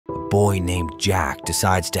boy named Jack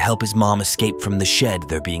decides to help his mom escape from the shed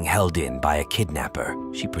they're being held in by a kidnapper.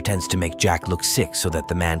 She pretends to make Jack look sick so that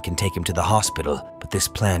the man can take him to the hospital, but this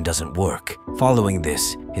plan doesn't work. Following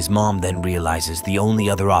this, his mom then realizes the only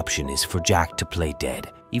other option is for Jack to play dead,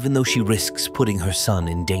 even though she risks putting her son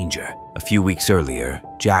in danger. A few weeks earlier,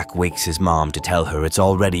 Jack wakes his mom to tell her it's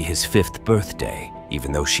already his 5th birthday.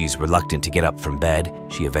 Even though she's reluctant to get up from bed,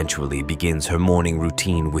 she eventually begins her morning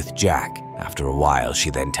routine with Jack. After a while, she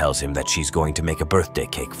then tells him that she's going to make a birthday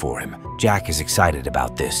cake for him. Jack is excited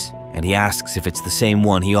about this, and he asks if it's the same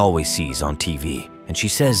one he always sees on TV, and she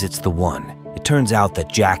says it's the one. It turns out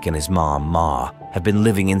that Jack and his mom, Ma, have been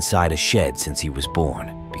living inside a shed since he was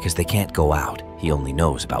born. Because they can't go out, he only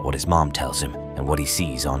knows about what his mom tells him and what he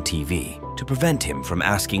sees on TV. To prevent him from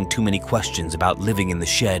asking too many questions about living in the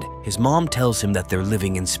shed, his mom tells him that they're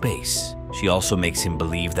living in space. She also makes him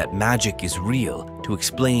believe that magic is real to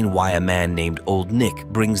explain why a man named Old Nick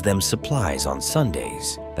brings them supplies on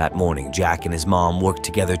Sundays. That morning, Jack and his mom work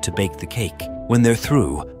together to bake the cake. When they're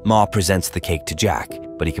through, Ma presents the cake to Jack,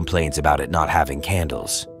 but he complains about it not having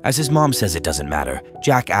candles. As his mom says it doesn't matter,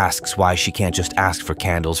 Jack asks why she can't just ask for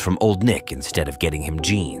candles from Old Nick instead of getting him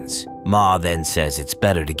jeans. Ma then says it's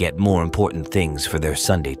better to get more important things for their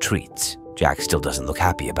Sunday treats. Jack still doesn't look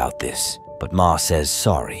happy about this, but Ma says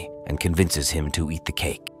sorry and convinces him to eat the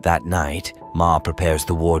cake. That night, Ma prepares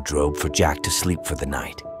the wardrobe for Jack to sleep for the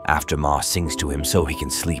night. After Ma sings to him so he can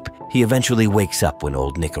sleep, he eventually wakes up when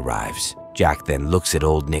Old Nick arrives. Jack then looks at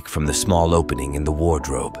Old Nick from the small opening in the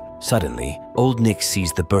wardrobe. Suddenly, Old Nick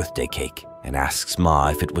sees the birthday cake and asks Ma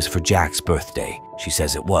if it was for Jack's birthday. She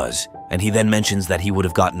says it was, and he then mentions that he would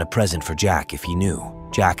have gotten a present for Jack if he knew.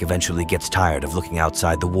 Jack eventually gets tired of looking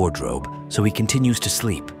outside the wardrobe, so he continues to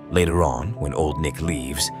sleep. Later on, when Old Nick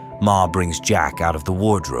leaves, Ma brings Jack out of the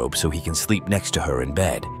wardrobe so he can sleep next to her in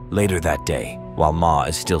bed. Later that day, while Ma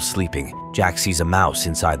is still sleeping, Jack sees a mouse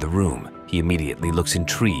inside the room. He immediately looks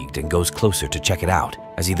intrigued and goes closer to check it out.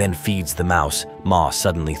 As he then feeds the mouse, Ma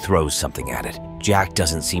suddenly throws something at it. Jack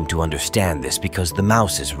doesn't seem to understand this because the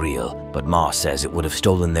mouse is real, but Ma says it would have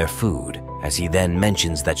stolen their food. As he then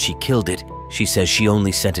mentions that she killed it, she says she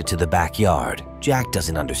only sent it to the backyard. Jack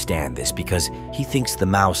doesn't understand this because he thinks the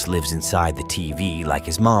mouse lives inside the TV like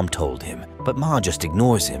his mom told him, but Ma just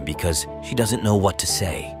ignores him because she doesn't know what to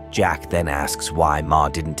say. Jack then asks why Ma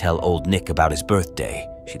didn't tell Old Nick about his birthday.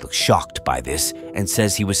 She looks shocked by this and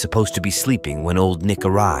says he was supposed to be sleeping when Old Nick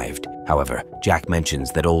arrived. However, Jack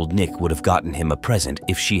mentions that Old Nick would have gotten him a present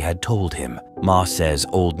if she had told him. Ma says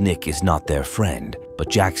Old Nick is not their friend, but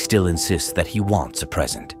Jack still insists that he wants a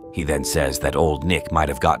present. He then says that Old Nick might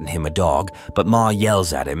have gotten him a dog, but Ma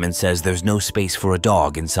yells at him and says there's no space for a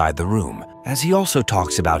dog inside the room. As he also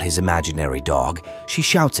talks about his imaginary dog, she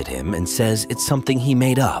shouts at him and says it's something he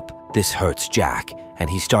made up. This hurts Jack, and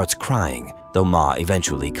he starts crying, though Ma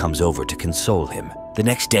eventually comes over to console him. The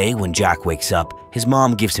next day, when Jack wakes up, his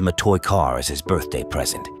mom gives him a toy car as his birthday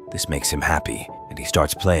present. This makes him happy, and he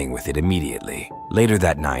starts playing with it immediately. Later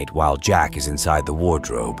that night, while Jack is inside the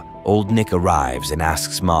wardrobe, Old Nick arrives and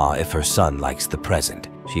asks Ma if her son likes the present.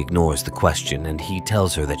 She ignores the question and he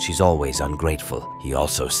tells her that she's always ungrateful. He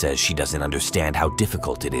also says she doesn't understand how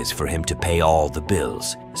difficult it is for him to pay all the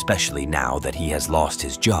bills, especially now that he has lost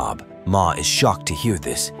his job. Ma is shocked to hear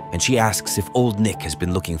this, and she asks if Old Nick has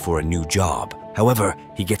been looking for a new job. However,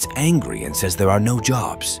 he gets angry and says there are no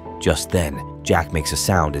jobs. Just then, Jack makes a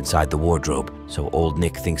sound inside the wardrobe, so Old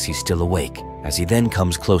Nick thinks he's still awake. As he then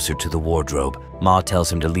comes closer to the wardrobe, Ma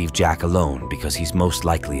tells him to leave Jack alone because he's most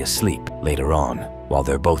likely asleep. Later on, while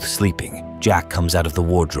they're both sleeping, Jack comes out of the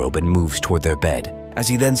wardrobe and moves toward their bed. As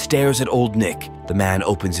he then stares at Old Nick, the man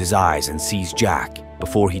opens his eyes and sees Jack.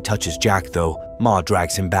 Before he touches Jack, though, Ma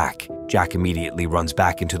drags him back. Jack immediately runs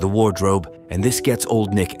back into the wardrobe, and this gets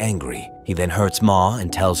Old Nick angry. He then hurts Ma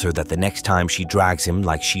and tells her that the next time she drags him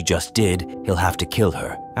like she just did, he'll have to kill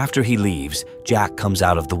her. After he leaves, Jack comes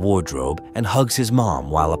out of the wardrobe and hugs his mom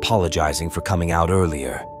while apologizing for coming out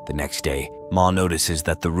earlier. The next day, Ma notices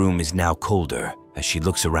that the room is now colder. As she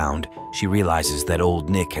looks around, she realizes that Old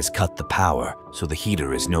Nick has cut the power, so the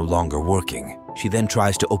heater is no longer working. She then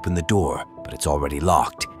tries to open the door, but it's already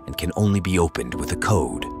locked and can only be opened with a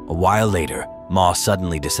code. A while later, Ma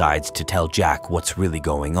suddenly decides to tell Jack what's really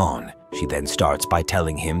going on. She then starts by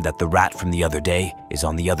telling him that the rat from the other day is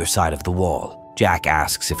on the other side of the wall. Jack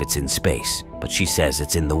asks if it's in space, but she says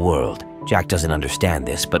it's in the world. Jack doesn't understand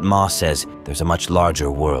this, but Ma says there's a much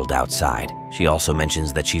larger world outside. She also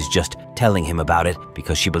mentions that she's just telling him about it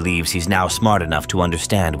because she believes he's now smart enough to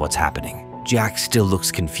understand what's happening. Jack still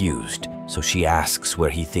looks confused, so she asks where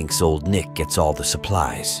he thinks Old Nick gets all the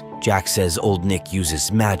supplies. Jack says Old Nick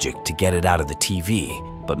uses magic to get it out of the TV,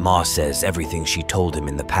 but Ma says everything she told him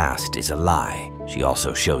in the past is a lie. She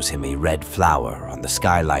also shows him a red flower on the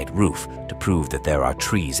skylight roof to prove that there are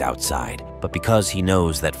trees outside, but because he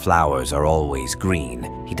knows that flowers are always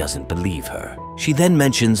green, he doesn't believe her. She then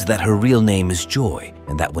mentions that her real name is Joy,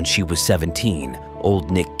 and that when she was 17,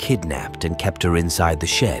 Old Nick kidnapped and kept her inside the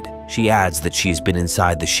shed. She adds that she's been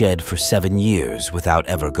inside the shed for 7 years without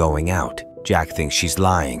ever going out. Jack thinks she's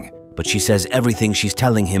lying, but she says everything she's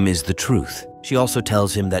telling him is the truth. She also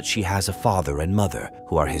tells him that she has a father and mother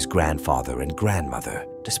who are his grandfather and grandmother.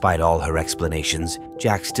 Despite all her explanations,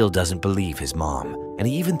 Jack still doesn't believe his mom, and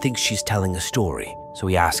he even thinks she's telling a story, so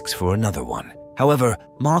he asks for another one. However,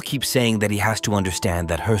 Ma keeps saying that he has to understand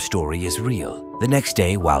that her story is real. The next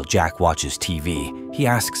day, while Jack watches TV, he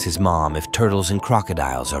asks his mom if turtles and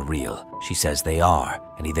crocodiles are real. She says they are,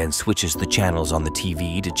 and he then switches the channels on the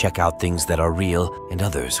TV to check out things that are real and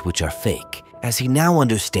others which are fake. As he now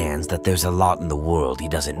understands that there's a lot in the world he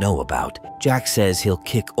doesn't know about, Jack says he'll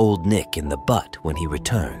kick Old Nick in the butt when he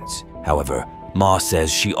returns. However, Ma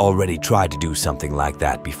says she already tried to do something like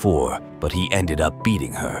that before, but he ended up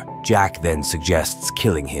beating her. Jack then suggests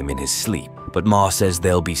killing him in his sleep, but Ma says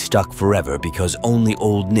they'll be stuck forever because only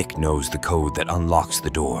Old Nick knows the code that unlocks the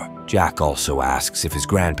door. Jack also asks if his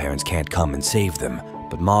grandparents can't come and save them,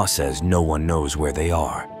 but Ma says no one knows where they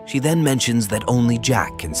are. She then mentions that only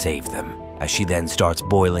Jack can save them. As she then starts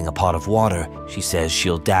boiling a pot of water, she says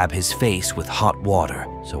she'll dab his face with hot water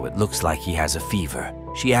so it looks like he has a fever.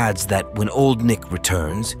 She adds that when Old Nick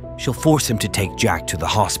returns, she'll force him to take Jack to the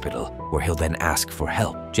hospital, where he'll then ask for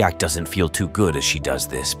help. Jack doesn't feel too good as she does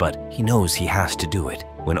this, but he knows he has to do it.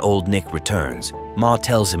 When Old Nick returns, Ma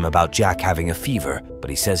tells him about Jack having a fever, but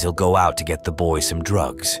he says he'll go out to get the boy some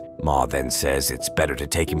drugs. Ma then says it's better to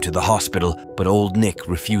take him to the hospital, but Old Nick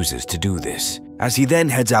refuses to do this. As he then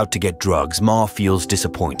heads out to get drugs, Ma feels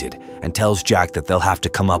disappointed and tells Jack that they'll have to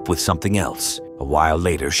come up with something else. A while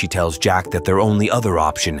later, she tells Jack that their only other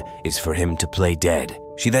option is for him to play dead.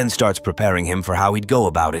 She then starts preparing him for how he'd go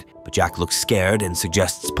about it, but Jack looks scared and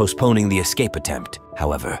suggests postponing the escape attempt.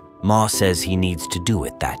 However, Ma says he needs to do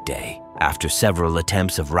it that day. After several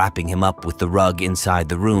attempts of wrapping him up with the rug inside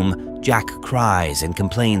the room, Jack cries and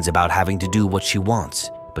complains about having to do what she wants,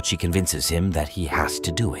 but she convinces him that he has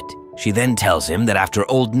to do it. She then tells him that after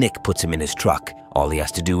Old Nick puts him in his truck, all he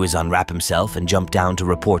has to do is unwrap himself and jump down to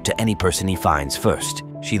report to any person he finds first.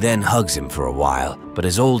 She then hugs him for a while, but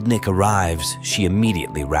as Old Nick arrives, she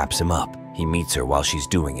immediately wraps him up. He meets her while she's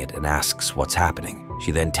doing it and asks what's happening.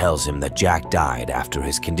 She then tells him that Jack died after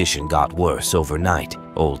his condition got worse overnight.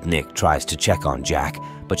 Old Nick tries to check on Jack,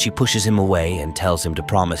 but she pushes him away and tells him to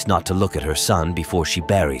promise not to look at her son before she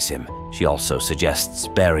buries him. She also suggests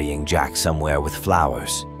burying Jack somewhere with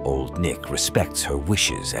flowers. Old Nick respects her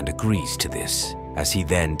wishes and agrees to this. As he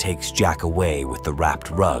then takes Jack away with the wrapped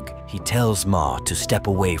rug, he tells Ma to step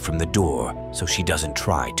away from the door so she doesn't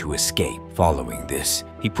try to escape. Following this,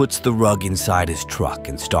 he puts the rug inside his truck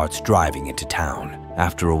and starts driving into town.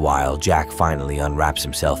 After a while, Jack finally unwraps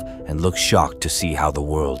himself and looks shocked to see how the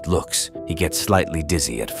world looks. He gets slightly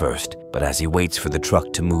dizzy at first, but as he waits for the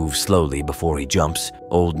truck to move slowly before he jumps,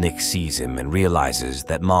 Old Nick sees him and realizes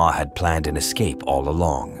that Ma had planned an escape all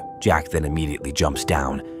along. Jack then immediately jumps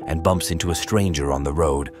down and bumps into a stranger on the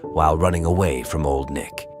road while running away from Old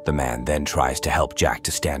Nick. The man then tries to help Jack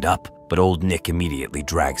to stand up, but Old Nick immediately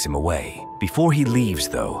drags him away. Before he leaves,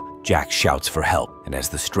 though, Jack shouts for help, and as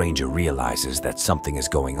the stranger realizes that something is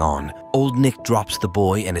going on, Old Nick drops the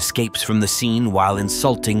boy and escapes from the scene while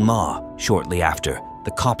insulting Ma. Shortly after,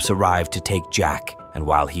 the cops arrive to take Jack, and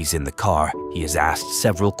while he's in the car, he is asked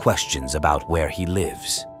several questions about where he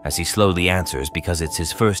lives. As he slowly answers because it's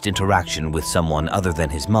his first interaction with someone other than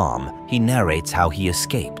his mom, he narrates how he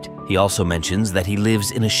escaped. He also mentions that he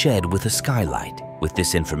lives in a shed with a skylight. With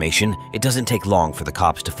this information, it doesn't take long for the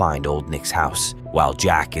cops to find Old Nick's house. While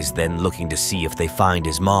Jack is then looking to see if they find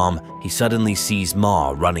his mom, he suddenly sees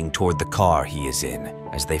Ma running toward the car he is in.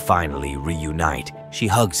 As they finally reunite, she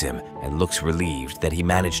hugs him and looks relieved that he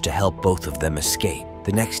managed to help both of them escape.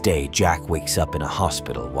 The next day, Jack wakes up in a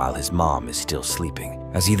hospital while his mom is still sleeping.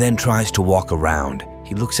 As he then tries to walk around,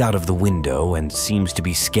 he looks out of the window and seems to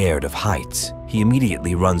be scared of heights. He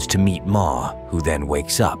immediately runs to meet Ma, who then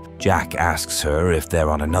wakes up. Jack asks her if they're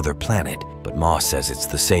on another planet, but Ma says it's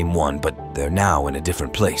the same one, but they're now in a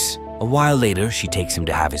different place. A while later, she takes him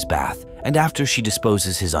to have his bath, and after she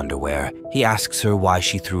disposes his underwear, he asks her why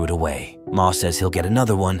she threw it away. Ma says he'll get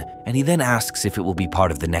another one, and he then asks if it will be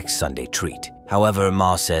part of the next Sunday treat. However,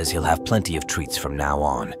 Ma says he'll have plenty of treats from now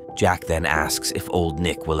on. Jack then asks if Old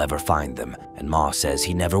Nick will ever find them, and Ma says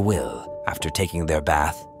he never will. After taking their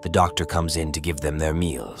bath, the doctor comes in to give them their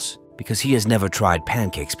meals. Because he has never tried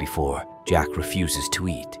pancakes before, Jack refuses to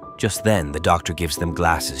eat. Just then, the doctor gives them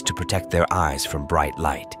glasses to protect their eyes from bright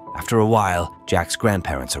light. After a while, Jack's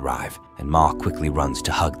grandparents arrive, and Ma quickly runs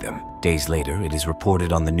to hug them. Days later, it is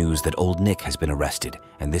reported on the news that old Nick has been arrested,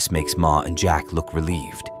 and this makes Ma and Jack look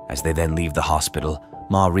relieved. As they then leave the hospital,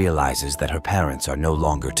 Ma realizes that her parents are no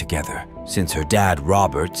longer together. Since her dad,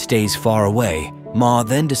 Robert, stays far away, Ma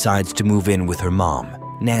then decides to move in with her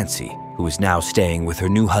mom, Nancy, who is now staying with her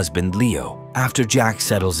new husband, Leo. After Jack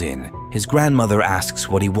settles in, his grandmother asks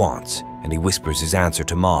what he wants, and he whispers his answer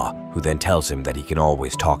to Ma, who then tells him that he can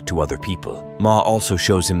always talk to other people. Ma also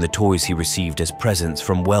shows him the toys he received as presents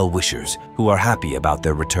from well-wishers who are happy about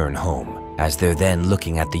their return home. As they're then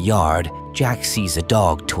looking at the yard, Jack sees a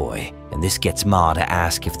dog toy, and this gets Ma to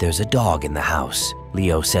ask if there's a dog in the house.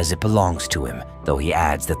 Leo says it belongs to him, though he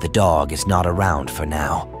adds that the dog is not around for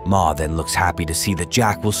now. Ma then looks happy to see that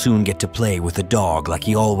Jack will soon get to play with a dog like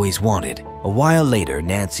he always wanted. A while later,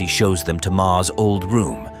 Nancy shows them to Ma's old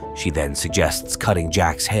room. She then suggests cutting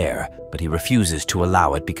Jack's hair, but he refuses to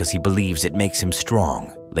allow it because he believes it makes him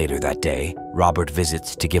strong. Later that day, Robert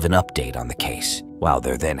visits to give an update on the case. While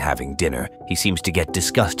they're then having dinner, he seems to get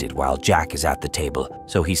disgusted while Jack is at the table,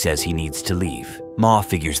 so he says he needs to leave. Ma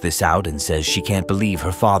figures this out and says she can't believe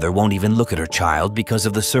her father won't even look at her child because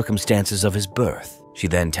of the circumstances of his birth. She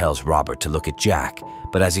then tells Robert to look at Jack,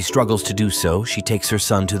 but as he struggles to do so, she takes her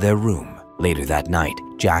son to their room. Later that night,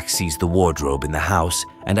 Jack sees the wardrobe in the house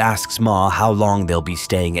and asks Ma how long they'll be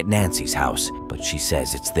staying at Nancy's house, but she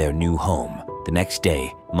says it's their new home. The next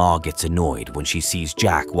day, Ma gets annoyed when she sees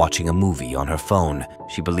Jack watching a movie on her phone.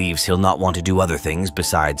 She believes he'll not want to do other things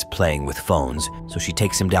besides playing with phones, so she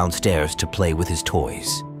takes him downstairs to play with his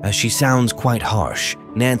toys. As she sounds quite harsh,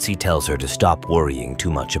 Nancy tells her to stop worrying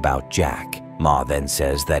too much about Jack. Ma then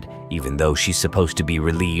says that even though she's supposed to be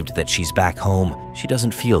relieved that she's back home, she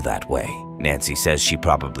doesn't feel that way. Nancy says she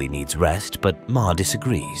probably needs rest, but Ma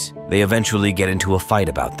disagrees. They eventually get into a fight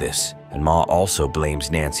about this, and Ma also blames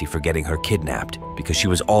Nancy for getting her kidnapped because she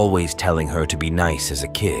was always telling her to be nice as a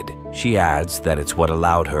kid. She adds that it's what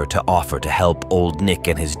allowed her to offer to help old Nick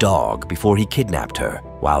and his dog before he kidnapped her.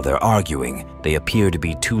 While they're arguing, they appear to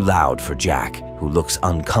be too loud for Jack, who looks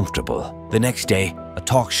uncomfortable. The next day, a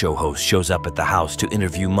talk show host shows up at the house to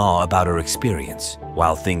interview Ma about her experience.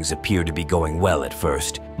 While things appear to be going well at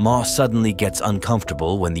first, Ma suddenly gets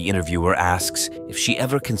uncomfortable when the interviewer asks if she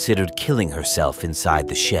ever considered killing herself inside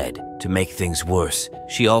the shed. To make things worse,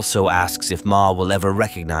 she also asks if Ma will ever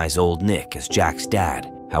recognize old Nick as Jack's dad.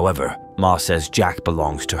 However, Ma says Jack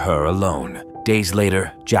belongs to her alone. Days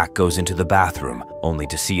later, Jack goes into the bathroom, only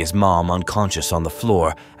to see his mom unconscious on the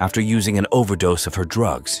floor after using an overdose of her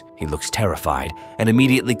drugs. He looks terrified and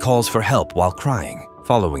immediately calls for help while crying.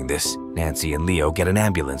 Following this, Nancy and Leo get an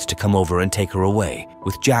ambulance to come over and take her away,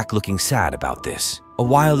 with Jack looking sad about this. A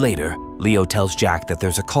while later, Leo tells Jack that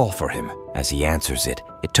there's a call for him. As he answers it,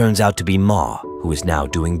 it turns out to be Ma, who is now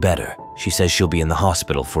doing better. She says she'll be in the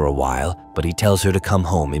hospital for a while, but he tells her to come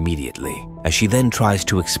home immediately. As she then tries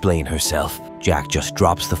to explain herself, Jack just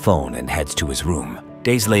drops the phone and heads to his room.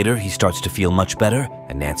 Days later, he starts to feel much better,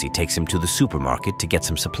 and Nancy takes him to the supermarket to get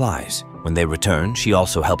some supplies. When they return, she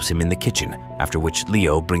also helps him in the kitchen, after which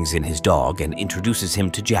Leo brings in his dog and introduces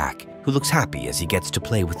him to Jack, who looks happy as he gets to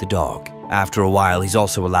play with the dog. After a while, he's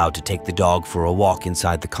also allowed to take the dog for a walk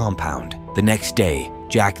inside the compound. The next day,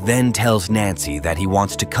 Jack then tells Nancy that he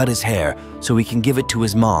wants to cut his hair so he can give it to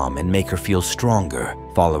his mom and make her feel stronger.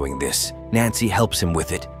 Following this, Nancy helps him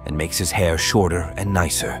with it and makes his hair shorter and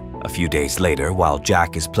nicer. A few days later, while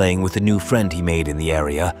Jack is playing with a new friend he made in the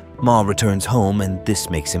area, Ma returns home and this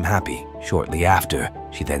makes him happy. Shortly after,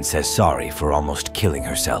 she then says sorry for almost killing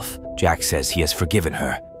herself. Jack says he has forgiven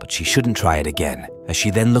her, but she shouldn't try it again. As she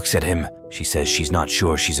then looks at him, she says she's not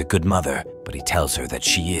sure she's a good mother, but he tells her that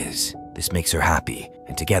she is. This makes her happy,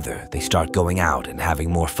 and together they start going out and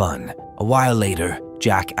having more fun. A while later,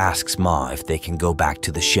 Jack asks Ma if they can go back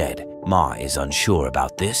to the shed. Ma is unsure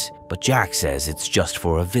about this, but Jack says it's just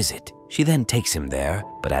for a visit. She then takes him there,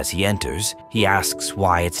 but as he enters, he asks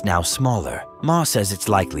why it's now smaller. Ma says it's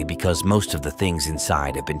likely because most of the things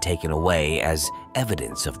inside have been taken away as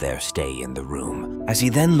evidence of their stay in the room. As he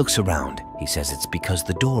then looks around, he says it's because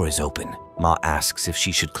the door is open. Ma asks if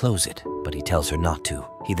she should close it, but he tells her not to.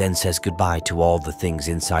 He then says goodbye to all the things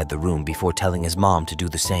inside the room before telling his mom to do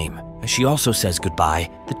the same. As she also says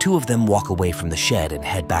goodbye, the two of them walk away from the shed and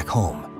head back home.